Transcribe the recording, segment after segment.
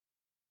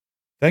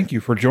Thank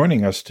you for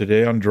joining us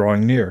today on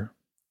Drawing Near.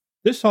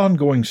 This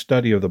ongoing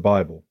study of the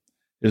Bible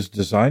is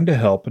designed to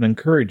help and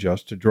encourage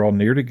us to draw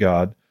near to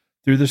God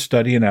through the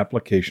study and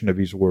application of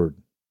His Word.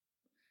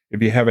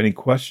 If you have any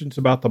questions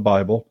about the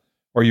Bible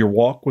or your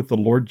walk with the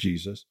Lord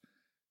Jesus,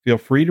 feel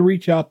free to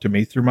reach out to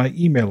me through my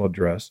email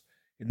address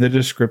in the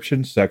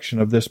description section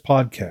of this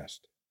podcast.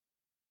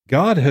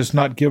 God has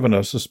not given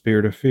us a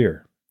spirit of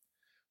fear.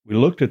 We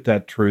looked at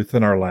that truth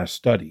in our last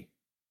study.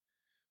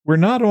 We're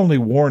not only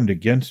warned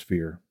against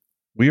fear,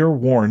 we are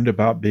warned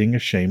about being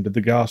ashamed of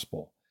the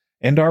gospel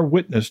and our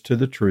witness to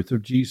the truth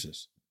of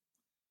Jesus.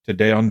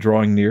 Today on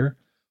Drawing Near,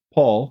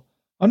 Paul,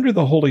 under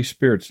the Holy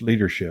Spirit's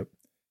leadership,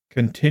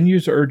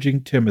 continues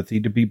urging Timothy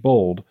to be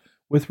bold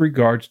with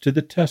regards to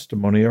the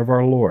testimony of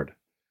our Lord.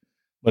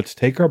 Let's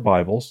take our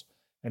Bibles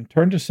and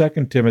turn to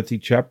 2 Timothy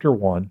chapter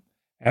 1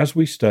 as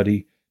we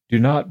study, Do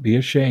Not Be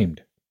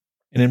Ashamed.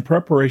 And in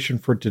preparation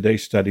for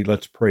today's study,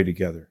 let's pray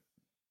together.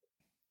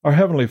 Our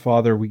Heavenly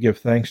Father, we give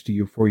thanks to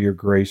you for your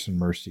grace and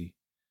mercy.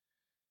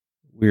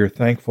 We are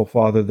thankful,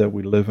 Father, that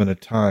we live in a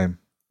time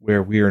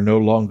where we are no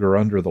longer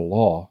under the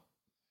law,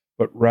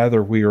 but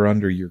rather we are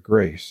under your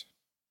grace.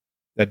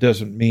 That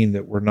doesn't mean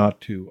that we're not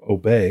to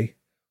obey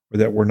or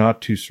that we're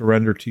not to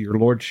surrender to your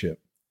lordship,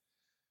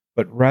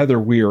 but rather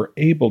we are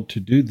able to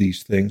do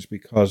these things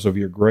because of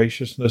your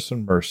graciousness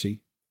and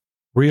mercy,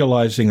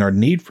 realizing our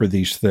need for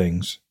these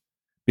things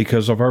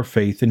because of our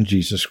faith in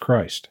Jesus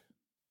Christ.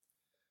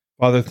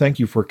 Father, thank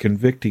you for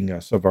convicting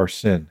us of our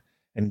sin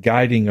and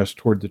guiding us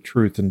toward the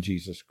truth in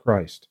Jesus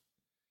Christ.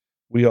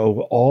 We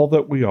owe all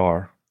that we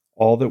are,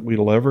 all that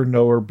we'll ever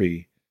know or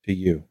be, to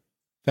you.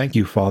 Thank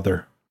you,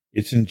 Father.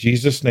 It's in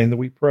Jesus' name that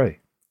we pray.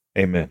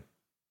 Amen.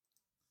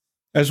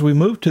 As we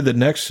move to the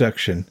next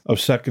section of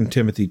 2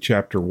 Timothy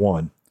chapter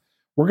 1,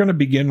 we're going to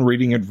begin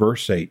reading at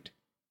verse 8.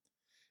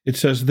 It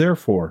says,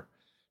 Therefore,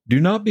 do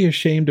not be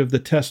ashamed of the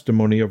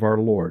testimony of our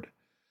Lord,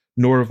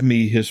 nor of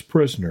me his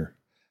prisoner,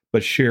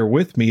 but share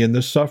with me in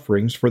the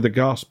sufferings for the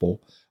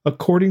gospel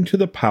according to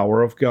the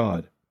power of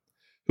God,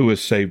 who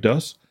has saved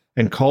us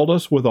and called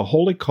us with a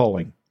holy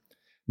calling,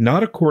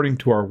 not according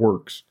to our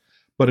works,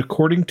 but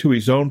according to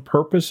his own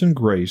purpose and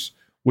grace,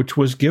 which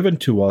was given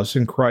to us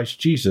in Christ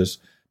Jesus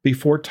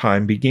before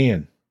time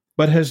began,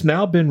 but has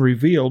now been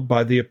revealed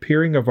by the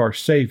appearing of our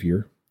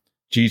Savior,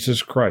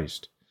 Jesus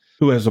Christ,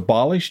 who has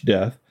abolished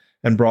death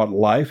and brought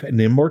life and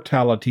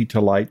immortality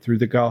to light through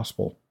the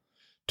gospel,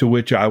 to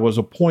which I was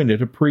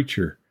appointed a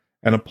preacher,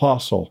 an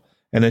apostle,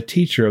 and a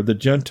teacher of the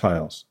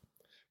Gentiles.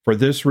 For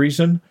this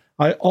reason,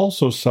 I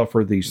also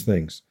suffer these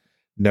things.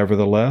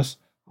 Nevertheless,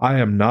 I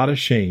am not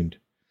ashamed,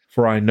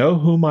 for I know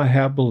whom I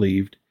have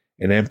believed,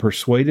 and am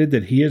persuaded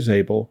that he is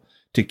able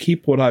to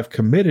keep what I've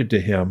committed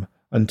to him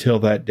until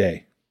that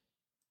day.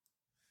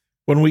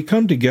 When we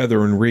come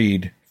together and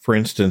read, for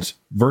instance,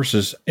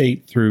 verses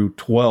 8 through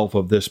 12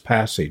 of this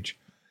passage,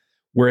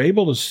 we're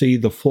able to see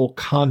the full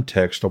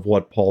context of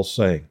what Paul's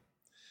saying.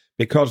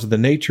 Because of the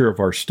nature of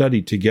our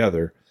study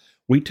together,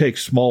 we take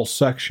small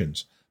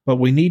sections, but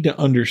we need to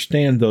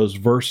understand those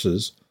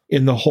verses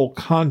in the whole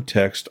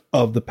context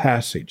of the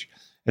passage.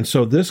 And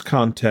so this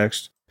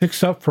context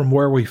picks up from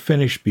where we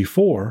finished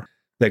before,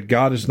 that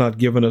God has not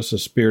given us a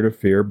spirit of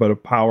fear, but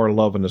of power,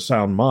 love, and a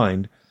sound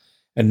mind.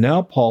 And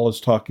now Paul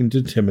is talking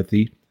to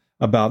Timothy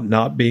about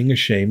not being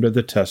ashamed of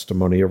the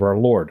testimony of our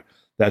Lord.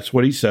 That's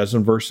what he says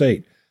in verse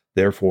 8.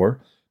 Therefore,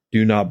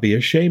 do not be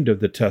ashamed of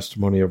the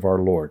testimony of our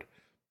Lord.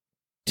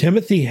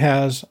 Timothy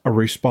has a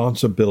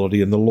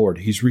responsibility in the Lord.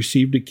 He's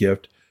received a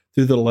gift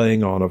through the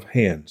laying on of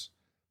hands.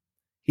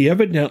 He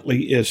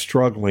evidently is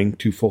struggling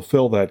to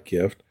fulfill that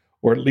gift,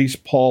 or at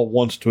least Paul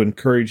wants to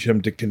encourage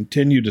him to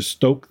continue to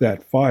stoke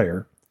that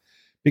fire,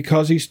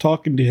 because he's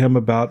talking to him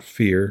about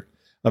fear,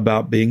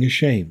 about being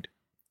ashamed.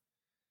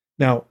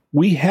 Now,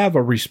 we have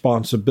a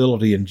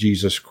responsibility in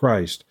Jesus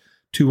Christ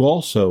to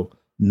also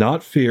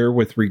not fear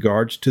with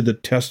regards to the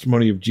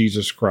testimony of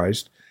Jesus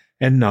Christ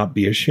and not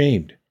be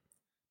ashamed.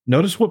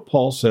 Notice what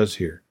Paul says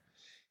here.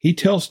 He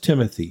tells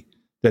Timothy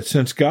that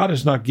since God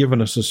has not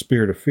given us a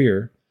spirit of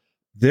fear,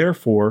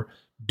 therefore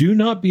do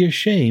not be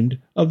ashamed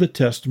of the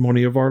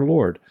testimony of our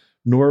Lord,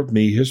 nor of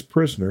me his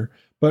prisoner,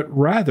 but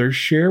rather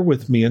share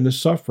with me in the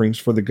sufferings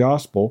for the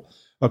gospel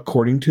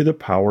according to the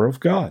power of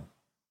God.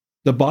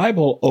 The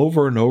Bible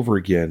over and over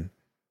again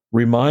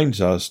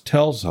reminds us,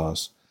 tells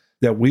us,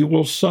 that we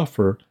will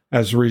suffer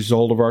as a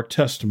result of our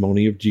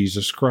testimony of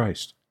Jesus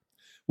Christ.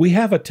 We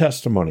have a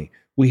testimony.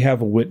 We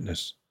have a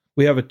witness.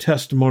 We have a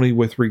testimony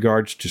with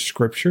regards to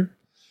Scripture.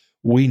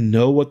 We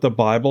know what the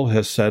Bible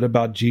has said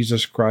about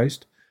Jesus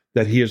Christ,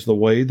 that he is the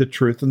way, the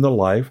truth, and the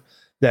life,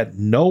 that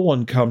no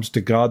one comes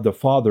to God the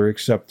Father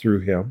except through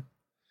him.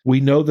 We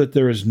know that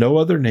there is no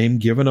other name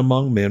given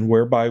among men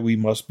whereby we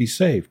must be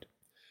saved.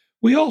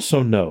 We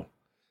also know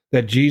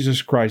that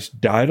Jesus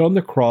Christ died on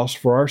the cross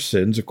for our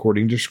sins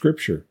according to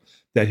Scripture,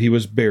 that he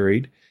was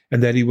buried,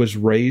 and that he was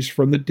raised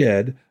from the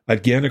dead,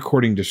 again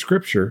according to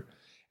Scripture,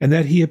 and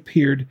that he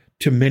appeared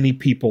to many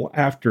people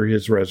after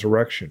his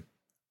resurrection.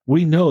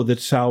 We know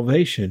that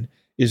salvation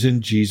is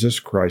in Jesus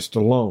Christ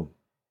alone.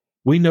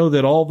 We know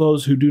that all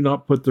those who do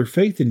not put their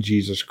faith in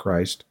Jesus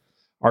Christ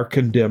are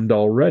condemned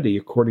already,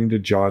 according to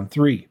John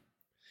 3,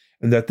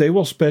 and that they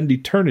will spend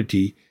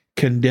eternity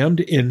condemned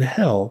in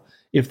hell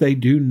if they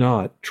do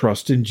not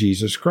trust in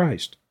Jesus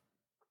Christ.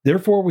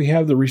 Therefore, we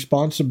have the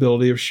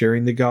responsibility of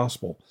sharing the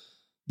gospel,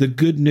 the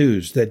good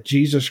news that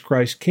Jesus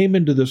Christ came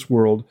into this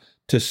world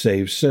to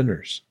save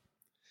sinners,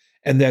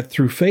 and that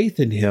through faith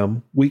in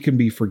him, we can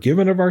be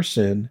forgiven of our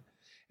sin,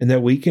 and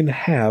that we can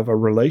have a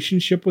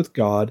relationship with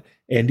God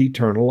and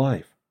eternal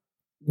life.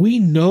 We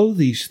know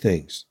these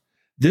things.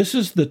 This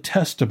is the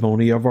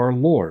testimony of our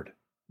Lord.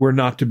 We're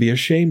not to be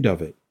ashamed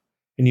of it.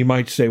 And you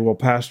might say, well,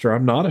 Pastor,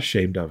 I'm not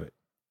ashamed of it.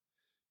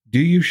 Do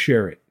you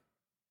share it?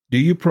 Do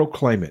you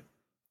proclaim it?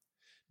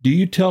 Do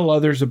you tell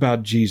others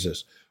about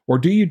Jesus? Or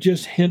do you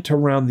just hint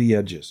around the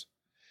edges?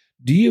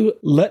 Do you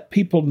let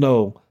people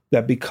know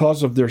that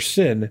because of their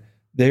sin,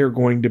 they are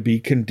going to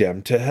be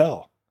condemned to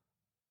hell?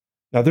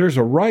 Now, there's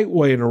a right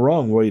way and a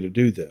wrong way to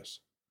do this.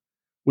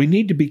 We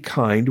need to be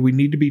kind, we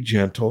need to be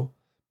gentle,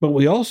 but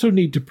we also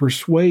need to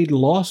persuade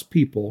lost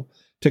people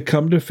to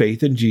come to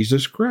faith in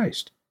Jesus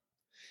Christ.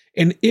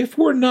 And if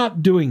we're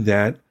not doing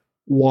that,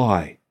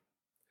 why?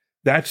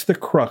 That's the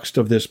crux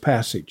of this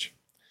passage.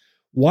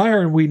 Why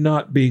are we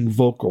not being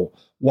vocal?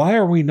 Why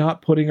are we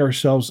not putting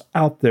ourselves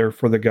out there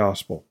for the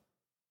gospel?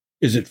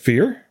 Is it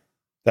fear?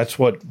 That's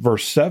what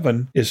verse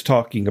 7 is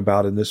talking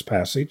about in this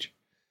passage.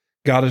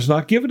 God has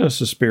not given us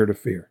a spirit of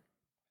fear.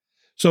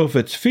 So if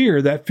it's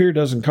fear, that fear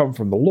doesn't come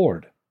from the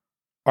Lord.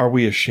 Are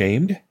we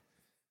ashamed?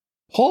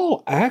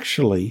 Paul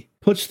actually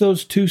puts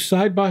those two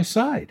side by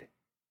side.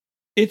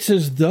 It's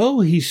as though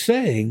he's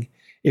saying,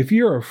 if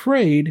you're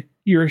afraid,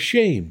 you're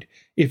ashamed.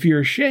 If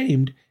you're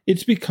ashamed,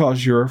 it's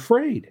because you're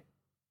afraid.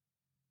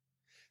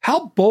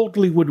 How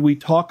boldly would we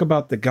talk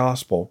about the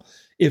gospel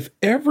if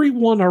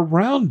everyone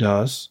around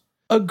us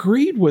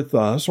agreed with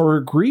us or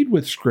agreed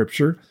with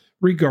Scripture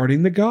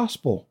regarding the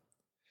gospel?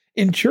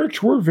 In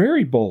church, we're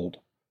very bold.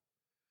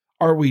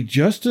 Are we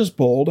just as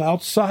bold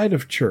outside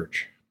of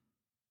church?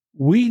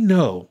 We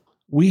know,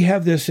 we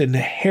have this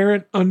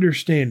inherent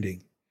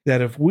understanding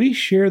that if we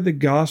share the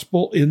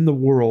gospel in the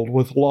world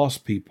with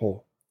lost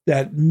people,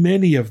 that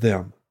many of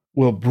them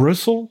will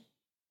bristle,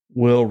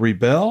 will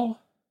rebel,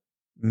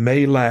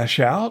 may lash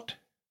out,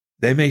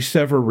 they may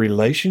sever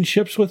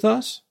relationships with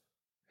us,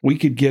 we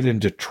could get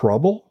into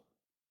trouble.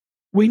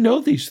 We know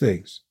these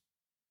things.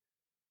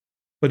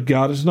 But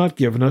God has not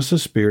given us a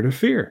spirit of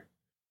fear.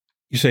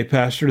 You say,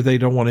 Pastor, they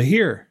don't want to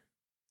hear.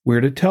 We're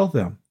to tell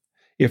them.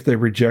 If they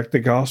reject the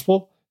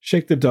gospel,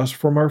 shake the dust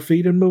from our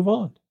feet and move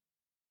on.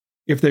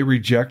 If they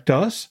reject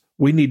us,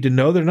 we need to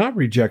know they're not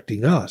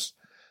rejecting us.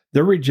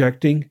 They're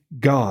rejecting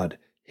God,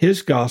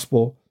 His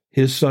gospel,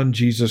 His Son,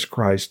 Jesus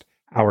Christ,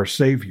 our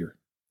Savior.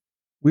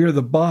 We are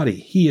the body.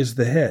 He is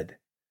the head.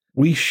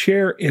 We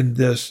share in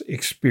this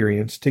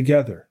experience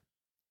together.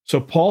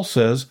 So Paul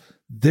says,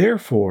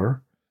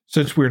 therefore,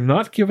 since we're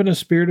not given a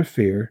spirit of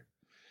fear,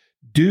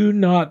 do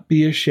not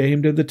be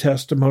ashamed of the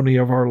testimony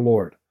of our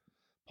Lord.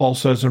 Paul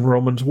says in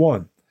Romans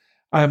 1,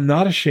 I am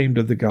not ashamed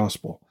of the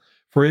gospel,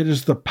 for it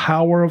is the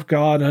power of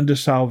God unto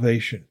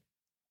salvation.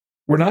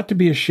 We're not to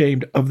be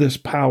ashamed of this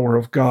power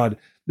of God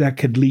that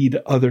could lead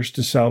others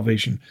to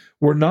salvation.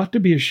 We're not to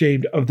be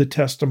ashamed of the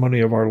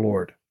testimony of our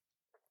Lord.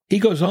 He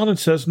goes on and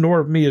says,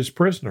 nor of me as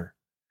prisoner.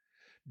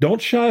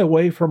 Don't shy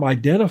away from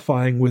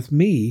identifying with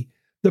me,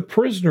 the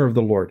prisoner of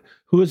the Lord,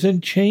 who is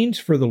in chains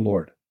for the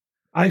Lord.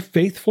 I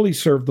faithfully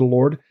served the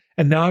Lord,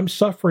 and now I'm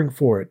suffering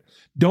for it.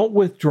 Don't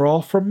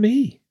withdraw from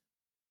me.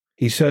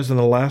 He says in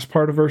the last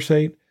part of verse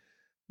 8,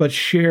 but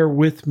share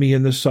with me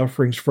in the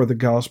sufferings for the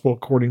gospel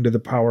according to the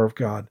power of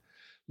God.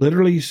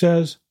 Literally, he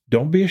says,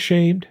 don't be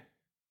ashamed.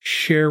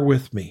 Share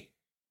with me.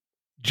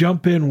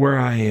 Jump in where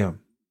I am.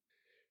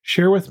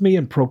 Share with me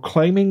in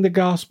proclaiming the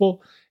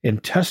gospel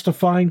and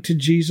testifying to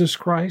Jesus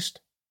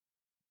Christ.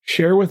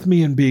 Share with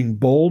me in being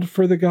bold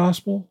for the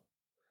gospel.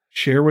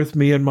 Share with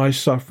me in my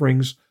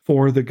sufferings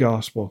for the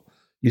gospel.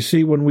 You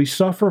see, when we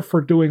suffer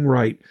for doing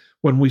right,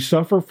 when we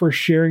suffer for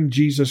sharing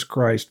Jesus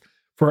Christ,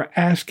 for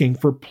asking,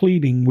 for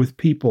pleading with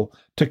people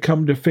to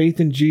come to faith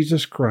in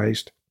Jesus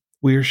Christ,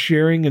 we are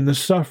sharing in the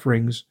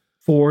sufferings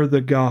for the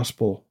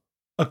gospel,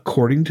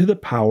 according to the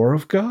power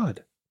of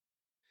God.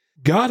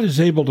 God is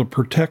able to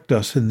protect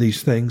us in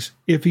these things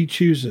if He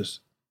chooses.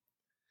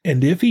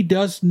 And if He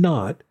does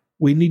not,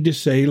 we need to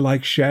say,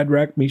 like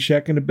Shadrach,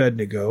 Meshach, and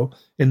Abednego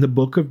in the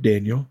book of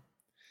Daniel,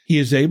 He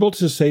is able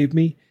to save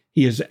me,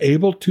 He is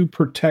able to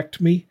protect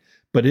me,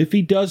 but if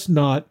He does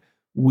not,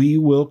 we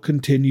will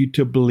continue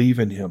to believe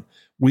in Him.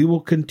 We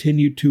will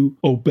continue to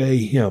obey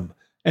Him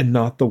and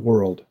not the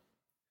world.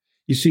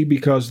 You see,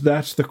 because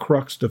that's the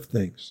crux of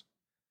things.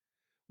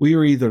 We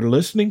are either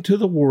listening to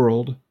the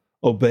world,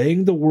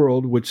 obeying the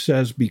world which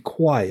says be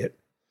quiet,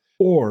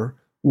 or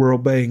we're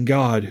obeying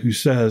God who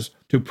says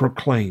to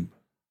proclaim.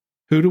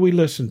 Who do we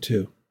listen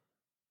to?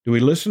 Do we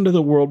listen to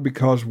the world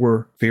because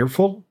we're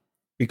fearful?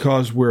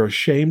 Because we're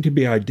ashamed to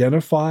be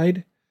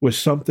identified with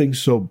something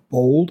so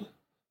bold,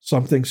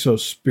 something so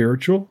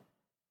spiritual?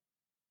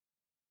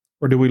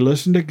 Or do we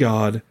listen to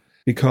God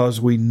because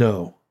we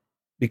know,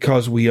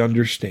 because we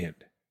understand,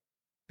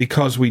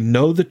 because we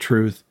know the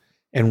truth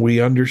and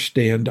we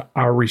understand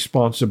our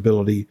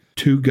responsibility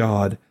to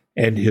God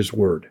and His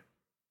Word.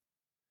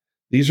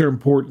 These are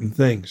important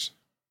things.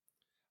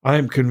 I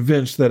am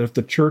convinced that if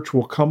the church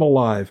will come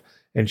alive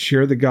and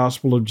share the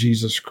gospel of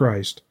Jesus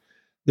Christ,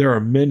 there are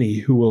many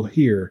who will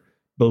hear,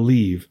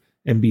 believe,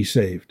 and be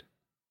saved.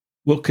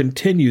 We'll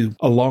continue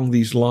along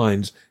these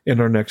lines in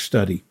our next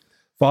study.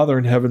 Father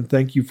in heaven,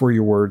 thank you for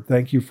your word.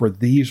 Thank you for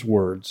these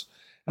words.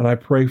 And I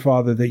pray,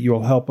 Father, that you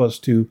will help us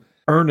to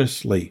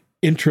earnestly,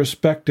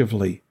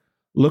 introspectively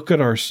look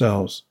at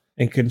ourselves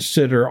and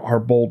consider our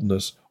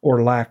boldness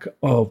or lack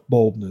of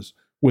boldness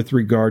with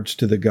regards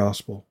to the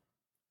gospel.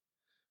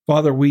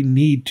 Father, we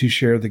need to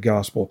share the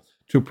gospel,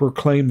 to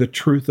proclaim the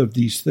truth of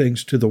these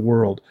things to the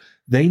world.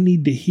 They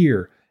need to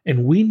hear,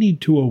 and we need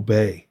to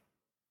obey.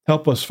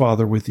 Help us,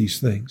 Father, with these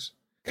things.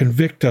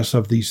 Convict us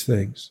of these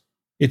things.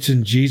 It's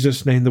in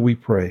Jesus' name that we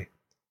pray.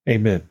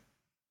 Amen.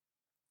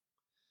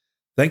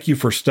 Thank you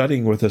for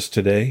studying with us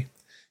today.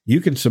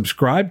 You can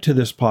subscribe to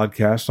this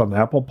podcast on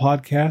Apple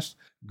Podcasts,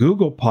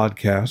 Google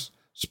Podcasts,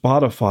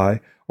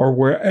 Spotify, or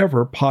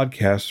wherever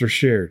podcasts are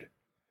shared.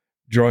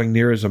 Drawing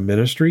Near is a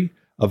ministry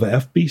of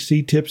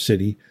FBC Tipp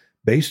City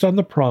based on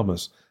the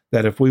promise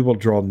that if we will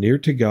draw near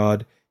to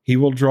God, He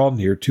will draw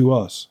near to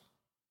us.